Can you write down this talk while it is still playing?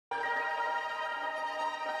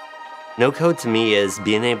No code to me is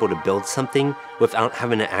being able to build something without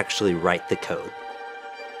having to actually write the code.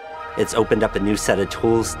 It's opened up a new set of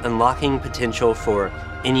tools, unlocking potential for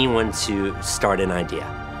anyone to start an idea.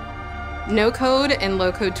 No-code and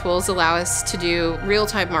low-code tools allow us to do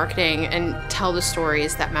real-time marketing and tell the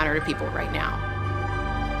stories that matter to people right now.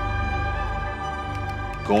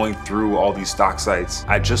 Going through all these stock sites,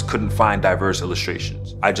 I just couldn't find diverse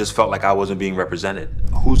illustrations. I just felt like I wasn't being represented.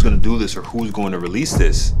 Who's gonna do this or who's going to release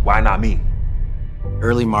this? Why not me?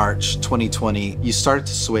 Early March 2020, you started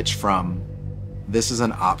to switch from this is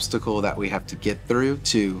an obstacle that we have to get through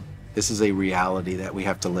to this is a reality that we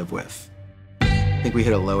have to live with. I think we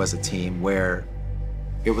hit a low as a team where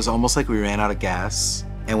it was almost like we ran out of gas.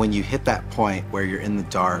 And when you hit that point where you're in the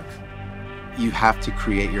dark, you have to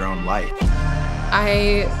create your own light.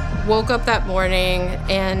 I woke up that morning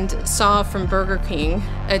and saw from Burger King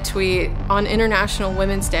a tweet on International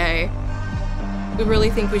Women's Day. We really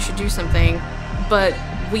think we should do something, but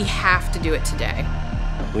we have to do it today.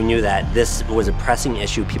 We knew that this was a pressing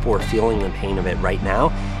issue. People were feeling the pain of it right now,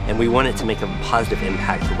 and we wanted to make a positive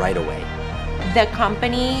impact right away. The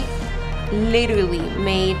company literally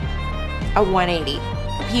made a 180.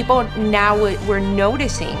 People now were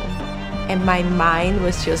noticing, and my mind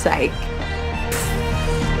was just like,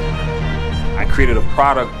 I created a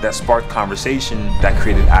product that sparked conversation, that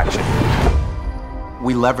created action.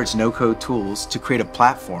 We leveraged no-code tools to create a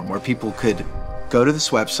platform where people could go to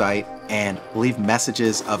this website and leave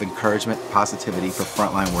messages of encouragement, positivity for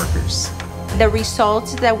frontline workers. The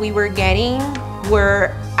results that we were getting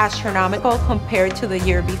were astronomical compared to the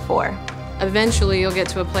year before. Eventually, you'll get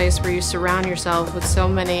to a place where you surround yourself with so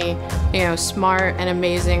many, smart and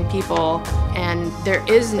amazing people, and there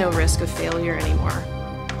is no risk of failure anymore.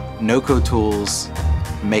 No-code tools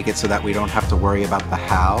make it so that we don't have to worry about the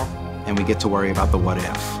how, and we get to worry about the what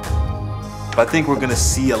if. But I think we're gonna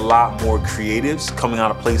see a lot more creatives coming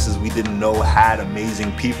out of places we didn't know had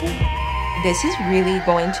amazing people. This is really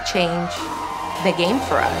going to change the game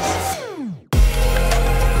for us.